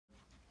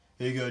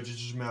Hey guys, this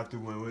is Matthew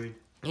Winley.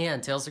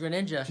 And Tales of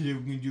Greninja. Today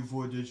we're going to do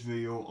for this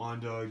video on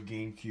the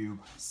GameCube.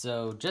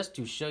 So just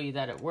to show you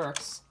that it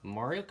works,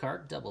 Mario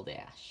Kart Double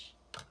Dash.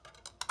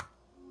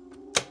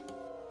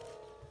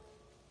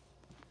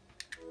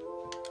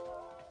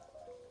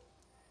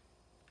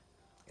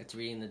 It's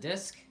reading the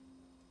disc.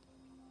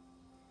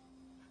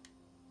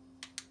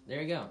 There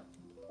you go.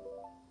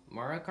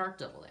 Mario Kart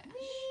Double Dash.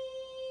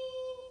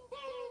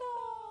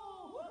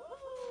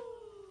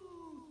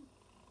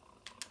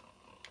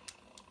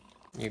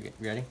 You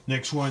ready?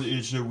 Next one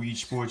is the Wii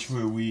Sports for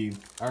the Wii.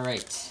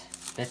 Alright,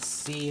 let's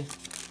see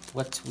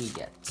what we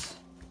get.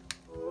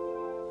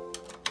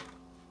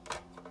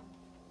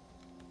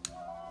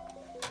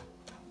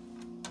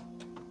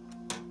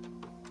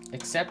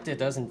 Except it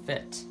doesn't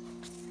fit.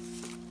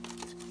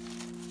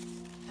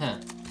 Huh.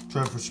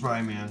 Try for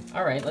Spider-Man.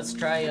 Alright, let's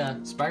try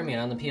Spider-Man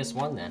on the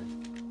PS1 then.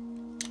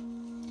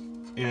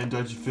 And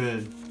doesn't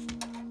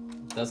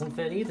fit. Doesn't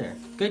fit either.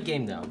 Good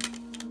game though.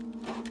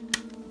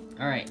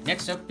 Alright,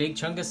 next up, Big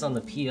Chungus on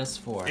the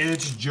PS4. And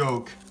it's a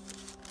joke.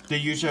 They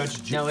use that as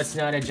a joke. No, it's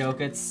not a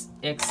joke. It's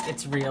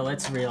real.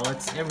 It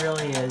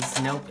really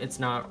is. Nope, it's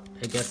not.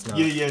 I guess not.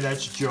 Yeah,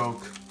 that's a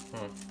joke.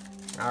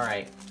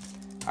 Alright.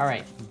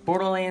 Alright,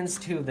 Borderlands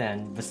 2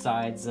 then,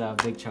 besides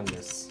Big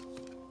Chungus.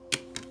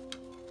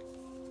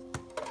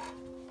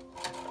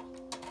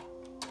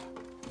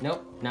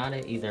 Nope, not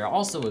it either.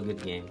 Also a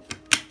good game.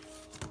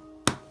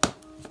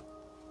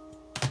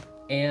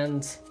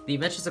 And The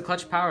Adventures of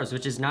Clutch Powers,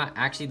 which is not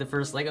actually the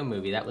first LEGO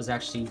movie. That was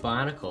actually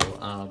Bionicle,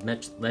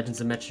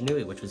 Legends of Metro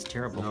Nui, which was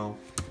terrible. No.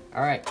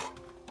 Alright.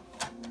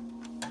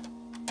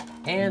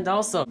 And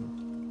also...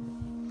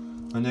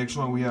 The next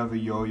one we have a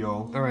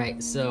yo-yo.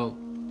 Alright, so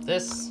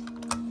this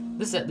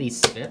at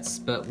least fits,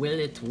 but will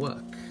it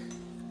work?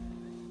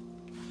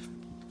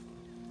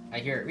 I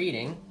hear it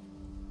reading.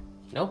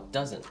 Nope,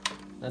 doesn't.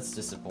 That's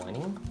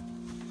disappointing.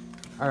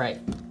 Alright,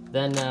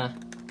 then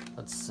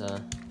let's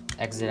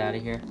exit out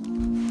of here.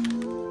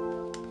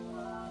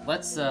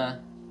 Let's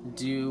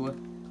do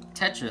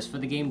Tetris for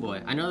the Game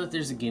Boy. I know that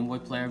there's a Game Boy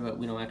player, but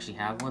we don't actually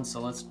have one, so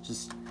let's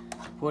just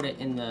put it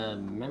in the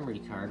memory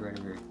card right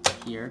over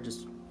here.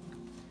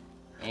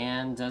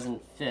 And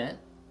doesn't fit.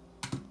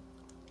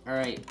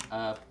 Alright,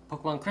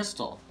 Pokemon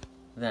Crystal,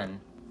 then.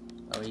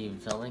 Oh, are you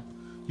filming?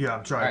 Yeah,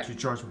 I'm trying to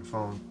charge my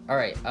phone.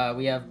 Alright,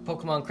 we have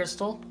Pokemon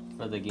Crystal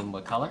for the Game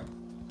Boy Color.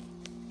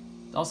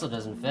 Also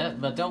doesn't fit,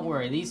 but don't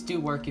worry, these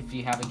do work if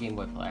you have a Game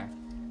Boy player.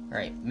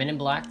 Alright, Men in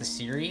Black, the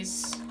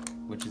series,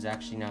 which is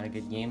actually not a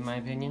good game in my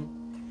opinion.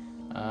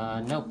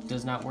 Nope,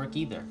 does not work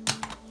either.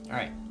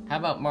 Alright, how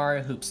about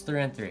Mario Hoops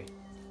 3-on-3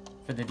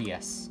 for the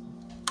DS?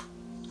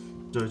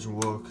 Doesn't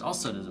work.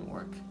 Also doesn't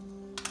work.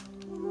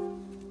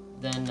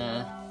 Then,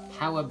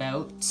 how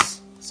about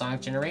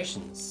Sonic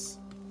Generations?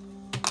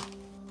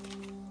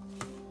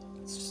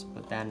 Let's just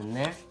put that in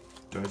there.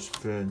 Doesn't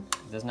fit.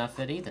 It does not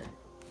fit either.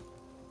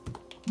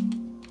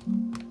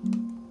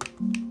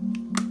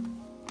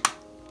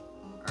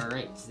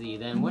 Alright,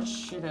 then what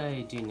should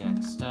I do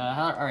next?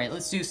 Alright,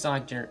 let's do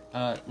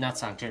not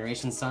Sonic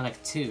Generations,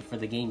 Sonic 2 for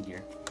the Game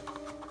Gear.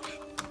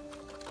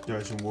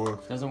 Doesn't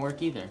work. Doesn't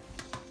work either.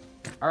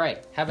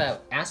 Alright, how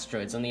about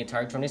Asteroids on the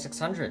Atari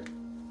 2600?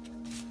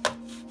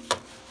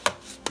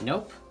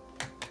 Nope.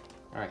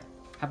 Alright,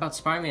 how about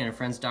Spider-Man and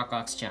Friends Doc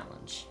Ock's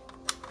Challenge?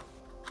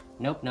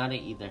 Nope, not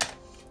it either.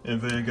 And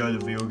Vanguard,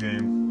 the video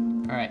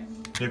game. Alright.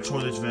 Next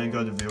one is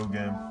Vanguard, the video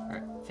game.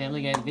 Alright,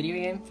 Family Guy, the video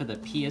game for the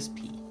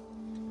PSP.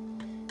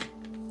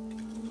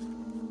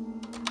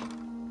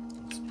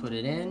 Let's put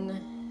it in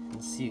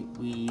and see what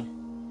we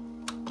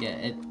get.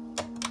 It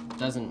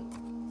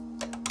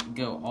doesn't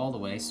go all the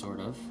way, sort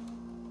of.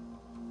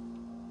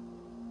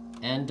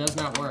 And does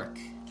not work.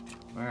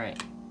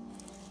 Alright.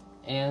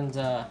 And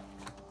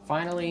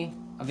finally,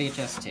 a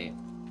VHS tape.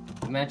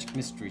 The Magic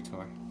Mystery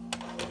Tour.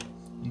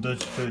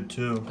 Doesn't fit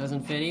too.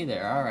 Doesn't fit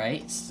either.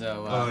 Alright,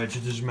 so... Alright, so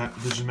this is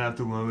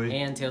Matthew Winley.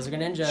 And Tales of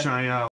Greninja. Shine out.